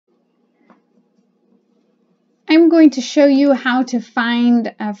I'm going to show you how to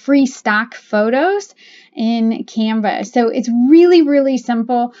find free stock photos in Canva. So it's really, really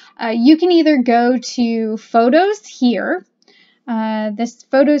simple. You can either go to Photos here. This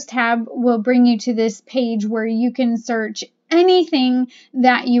Photos tab will bring you to this page where you can search anything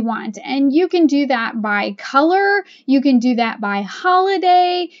that you want, and you can do that by color, you can do that by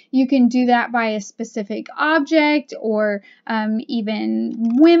holiday, you can do that by a specific object, or even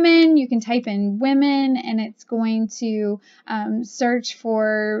women. You can type in women and it's going to search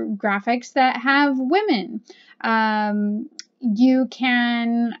for graphics that have women. You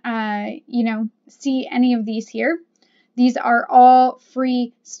can see any of these here. These are all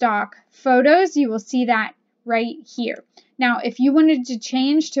free stock photos. You will see that right here. Now, if you wanted to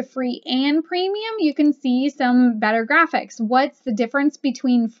change to free and premium, you can see some better graphics. What's the difference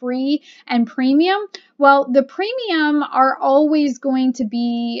between free and premium? Well, the premium are always going to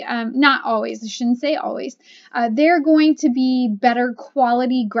be, not always, I shouldn't say always, they're going to be better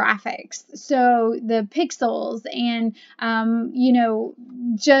quality graphics. So the pixels and,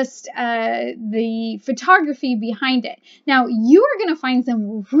 just the photography behind it. Now, you are going to find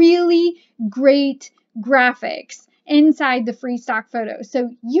some really great graphics inside the free stock photo. So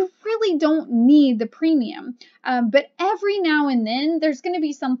you really don't need the premium, but every now and then there's going to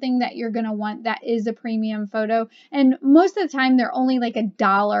be something that you're going to want that is a premium photo, and most of the time they're only like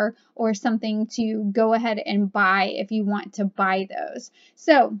 $1 or something to go ahead and buy if you want to buy those.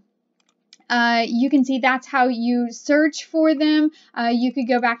 So you can see that's how you search for them. You could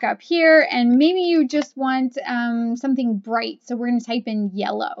go back up here and maybe you just want something bright. So we're going to type in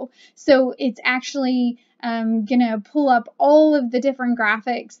yellow. So it's actually going to pull up all of the different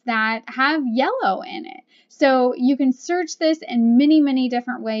graphics that have yellow in it. So you can search this in many, many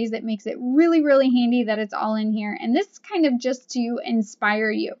different ways. It makes it really, really handy that it's all in here. And this is kind of just to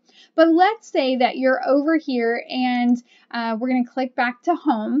inspire you. But let's say that you're over here and we're going to click back to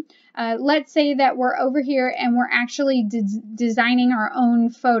home. Let's say that we're over here and we're actually designing our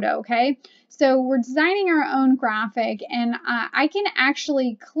own photo, okay? So we're designing our own graphic, and I can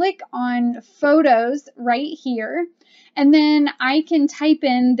actually click on photos right here, and then I can type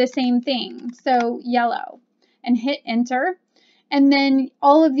in the same thing, so yellow, and hit enter. And then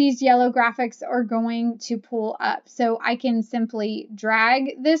all of these yellow graphics are going to pull up. So I can simply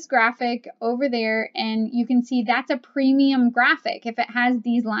drag this graphic over there, and you can see that's a premium graphic if it has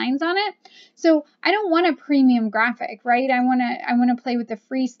these lines on it. So I don't want a premium graphic, right? I want to play with the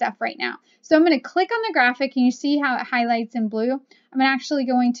free stuff right now. So I'm going to click on the graphic, and you see how it highlights in blue. I'm actually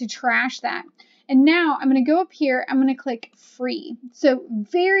going to trash that. And now I'm going to go up here. I'm going to click free. So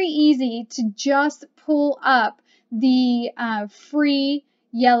very easy to just pull up the free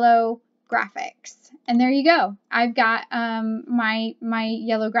yellow graphics. And there you go. I've got my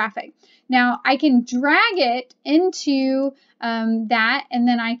yellow graphic. Now I can drag it into that, and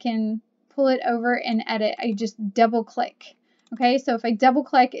then I can pull it over and edit. I just double click. Okay, so if I double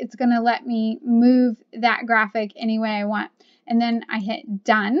click, it's going to let me move that graphic any way I want. And then I hit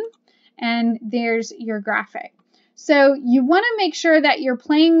done, and there's your graphic. So you want to make sure that you're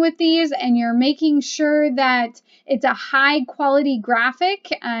playing with these and you're making sure that it's a high quality graphic.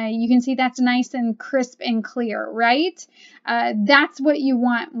 You can see that's nice and crisp and clear, right? That's what you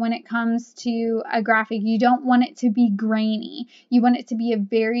want when it comes to a graphic. You don't want it to be grainy. You want it to be a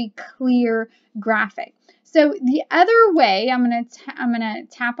very clear graphic. So the other way, I'm gonna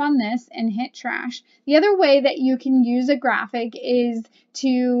tap on this and hit trash. The other way that you can use a graphic is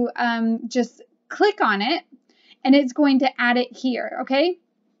to just click on it, and it's going to add it here, okay?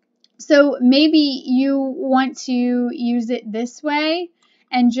 So maybe you want to use it this way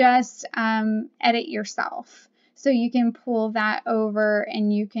and just edit yourself. So you can pull that over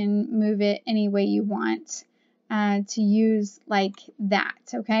and you can move it any way you want to use like that,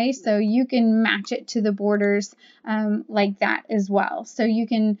 okay? So you can match it to the borders like that as well. So you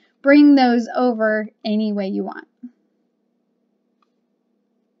can bring those over any way you want.